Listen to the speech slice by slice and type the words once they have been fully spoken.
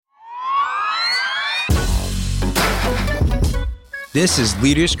This is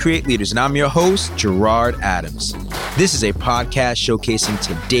Leaders Create Leaders, and I'm your host, Gerard Adams. This is a podcast showcasing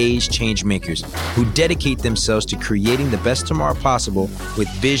today's change makers who dedicate themselves to creating the best tomorrow possible with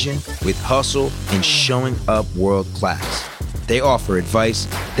vision, with hustle, and showing up world class. They offer advice,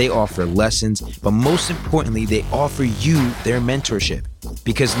 they offer lessons, but most importantly, they offer you their mentorship.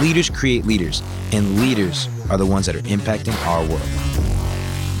 Because leaders create leaders, and leaders are the ones that are impacting our world.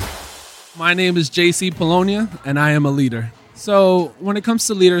 My name is JC Polonia, and I am a leader. So when it comes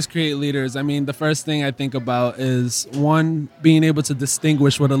to leaders create leaders, I mean, the first thing I think about is, one, being able to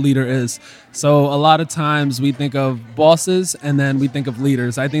distinguish what a leader is. So a lot of times we think of bosses and then we think of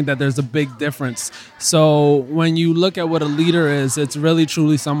leaders. I think that there's a big difference. So when you look at what a leader is, it's really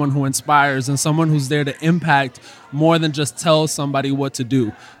truly someone who inspires and someone who's there to impact more than just tell somebody what to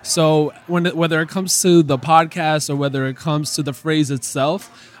do. So whether it comes to the podcast or whether it comes to the phrase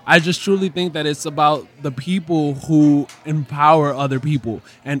itself, I just truly think that it's about the people who empower other people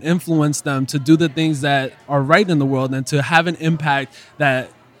and influence them to do the things that are right in the world and to have an impact that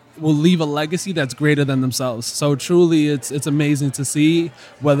will leave a legacy that's greater than themselves. So truly, it's amazing to see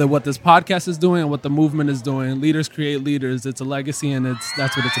whether what this podcast is doing and what the movement is doing. Leaders create leaders. It's a legacy, and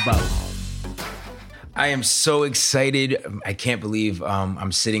that's what it's about. I am so excited. I can't believe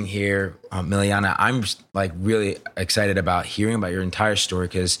I'm sitting here. Miliana, I'm really excited about hearing about your entire story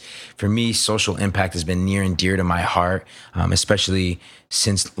because for me, social impact has been near and dear to my heart, especially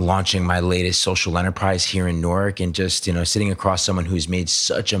since launching my latest social enterprise here in Newark and just, sitting across someone who's made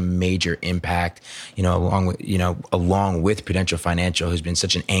such a major impact, along with Prudential Financial, who's been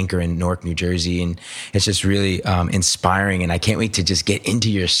such an anchor in Newark, New Jersey. And it's just really inspiring. And I can't wait to just get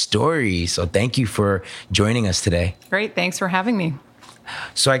into your story. So thank you for joining us today. Great. Thanks for having me.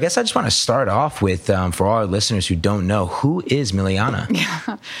 So I guess I just want to start off with, for all our listeners who don't know, who is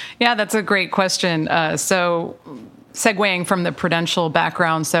Miliana? Yeah, that's a great question. So segueing from the Prudential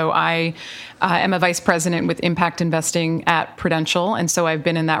background, so I am a vice president with impact investing at Prudential, and so I've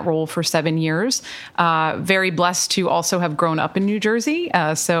been in that role for 7 years. Very blessed to also have grown up in New Jersey,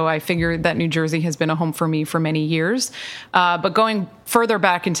 so I figured that New Jersey has been a home for me for many years. But going further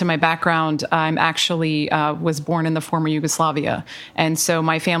back into my background, I'm actually was born in the former Yugoslavia, and so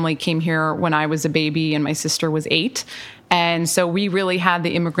my family came here when I was a baby and my sister was 8. And so we really had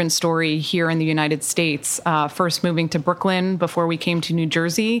the immigrant story here in the United States, first moving to Brooklyn before we came to New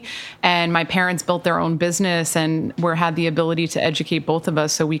Jersey. And my parents built their own business and had the ability to educate both of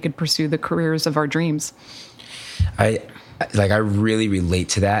us so we could pursue the careers of our dreams. I really relate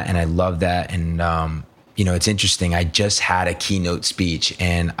to that, and I love that. And it's interesting. I just had a keynote speech,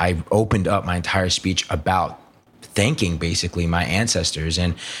 and I opened up my entire speech about thanking basically my ancestors.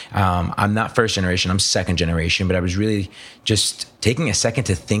 And I'm not first generation, I'm second generation, but I was really just taking a second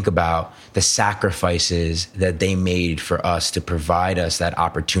to think about the sacrifices that they made for us to provide us that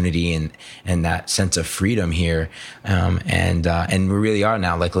opportunity and that sense of freedom here. And we really are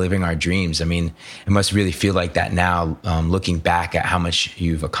now living our dreams. I mean, it must really feel like that now, looking back at how much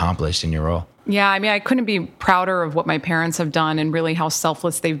you've accomplished in your role. Yeah, I mean, I couldn't be prouder of what my parents have done and really how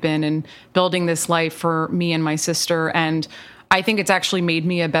selfless they've been in building this life for me and my sister. And I think it's actually made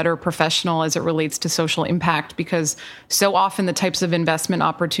me a better professional as it relates to social impact, because so often the types of investment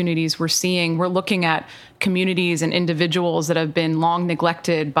opportunities we're seeing, we're looking at communities and individuals that have been long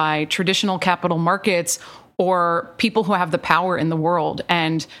neglected by traditional capital markets or people who have the power in the world.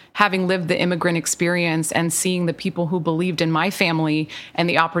 And having lived the immigrant experience and seeing the people who believed in my family and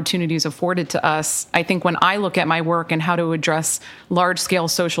the opportunities afforded to us, I think when I look at my work and how to address large-scale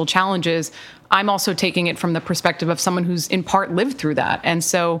social challenges, I'm also taking it from the perspective of someone who's in part lived through that. And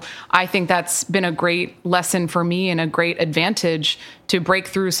so I think that's been a great lesson for me and a great advantage to break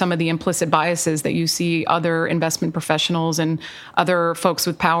through some of the implicit biases that you see other investment professionals and other folks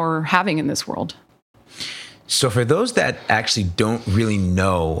with power having in this world. So for those that actually don't really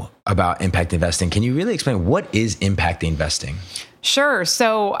know about impact investing, can you really explain what is impact investing? Sure.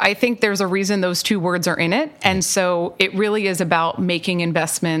 So I think there's a reason those two words are in it. And so it really is about making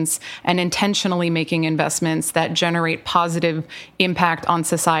investments and intentionally making investments that generate positive impact on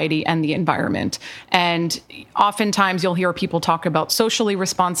society and the environment. And oftentimes you'll hear people talk about socially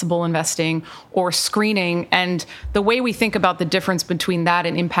responsible investing or screening. And the way we think about the difference between that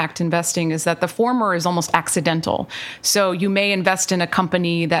and impact investing is that the former is almost accidental. So you may invest in a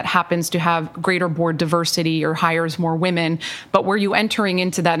company that happens to have greater board diversity or hires more women, but were you entering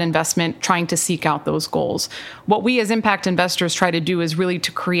into that investment trying to seek out those goals? What we as impact investors try to do is really to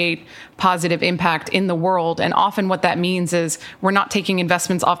create positive impact in the world. And often what that means is we're not taking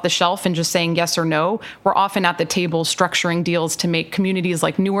investments off the shelf and just saying yes or no. We're often at the table structuring deals to make communities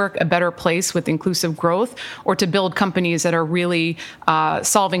like Newark a better place with inclusive growth, or to build companies that are really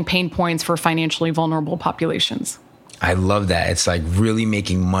solving pain points for financially vulnerable populations. I love that. It's like really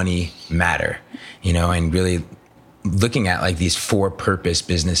making money matter, and really looking at like these for-purpose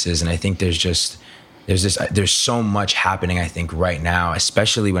businesses. And I think there's so much happening, I think, right now,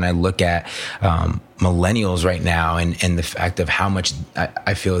 especially when I look at millennials right now and the fact of how much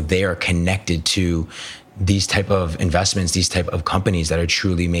I feel they are connected to these type of investments, these type of companies that are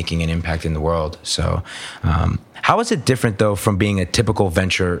truly making an impact in the world. So how is it different, though, from being a typical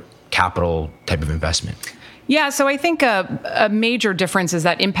venture capital type of investment? Yeah, so I think a major difference is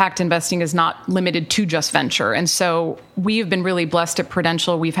that impact investing is not limited to just venture. And so we have been really blessed at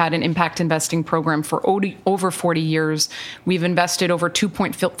Prudential. We've had an impact investing program for over 40 years. We've invested over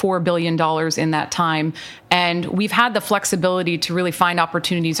 $2.4 billion in that time. And we've had the flexibility to really find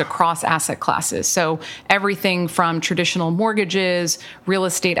opportunities across asset classes. So everything from traditional mortgages, real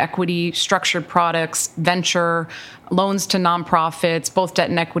estate equity, structured products, venture, loans to nonprofits, both debt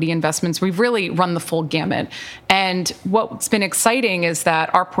and equity investments. We've really run the full gamut. And what's been exciting is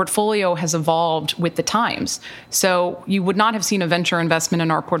that our portfolio has evolved with the times. So you would not have seen a venture investment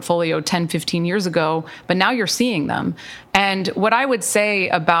in our portfolio 10, 15 years ago, but now you're seeing them. And what I would say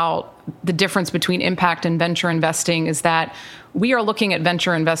about the difference between impact and venture investing is that we are looking at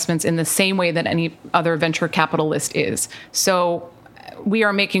venture investments in the same way that any other venture capitalist is. So we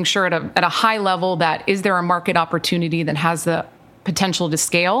are making sure at a high level that is there a market opportunity that has the potential to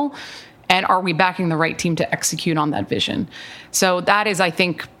scale, and are we backing the right team to execute on that vision? So that is, I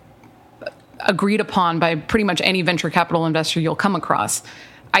think, agreed upon by pretty much any venture capital investor you'll come across.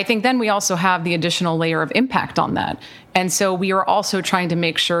 I think then we also have the additional layer of impact on that. And so we are also trying to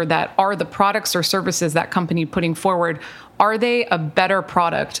make sure that are the products or services that company putting forward, are they a better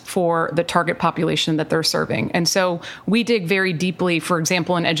product for the target population that they're serving? And so we dig very deeply, for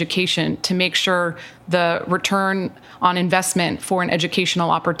example, in education, to make sure the return on investment for an educational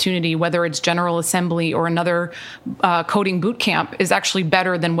opportunity, whether it's General Assembly or another coding boot camp, is actually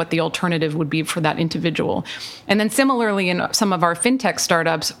better than what the alternative would be for that individual. And then similarly, in some of our fintech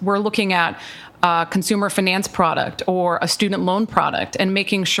startups, we're looking at consumer finance product or a student loan product and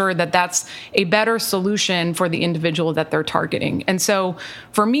making sure that that's a better solution for the individual that they're targeting. And so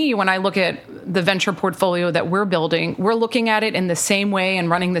for me, when I look at the venture portfolio that we're building, we're looking at it in the same way and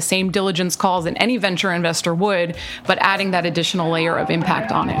running the same diligence calls that any venture investor would, but adding that additional layer of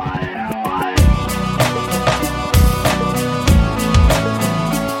impact on it.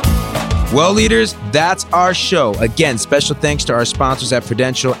 Well, leaders, that's our show. Again, special thanks to our sponsors at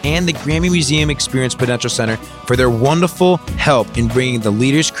Prudential and the Grammy Museum Experience Prudential Center for their wonderful help in bringing the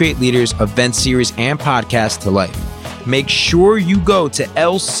Leaders Create Leaders event series and podcast to life. Make sure you go to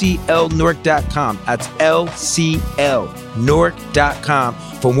lclnewark.com. That's lclnewark.com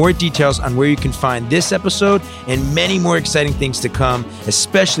for more details on where you can find this episode and many more exciting things to come,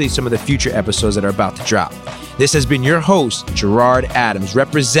 especially some of the future episodes that are about to drop. This has been your host, Gerard Adams,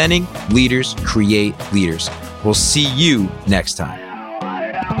 representing Leaders Create Leaders. We'll see you next time.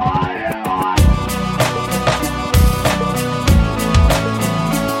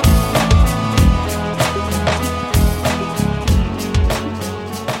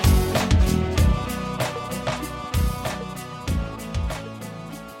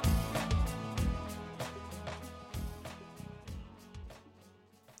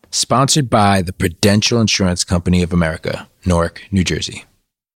 Sponsored by the Prudential Insurance Company of America, Newark, New Jersey.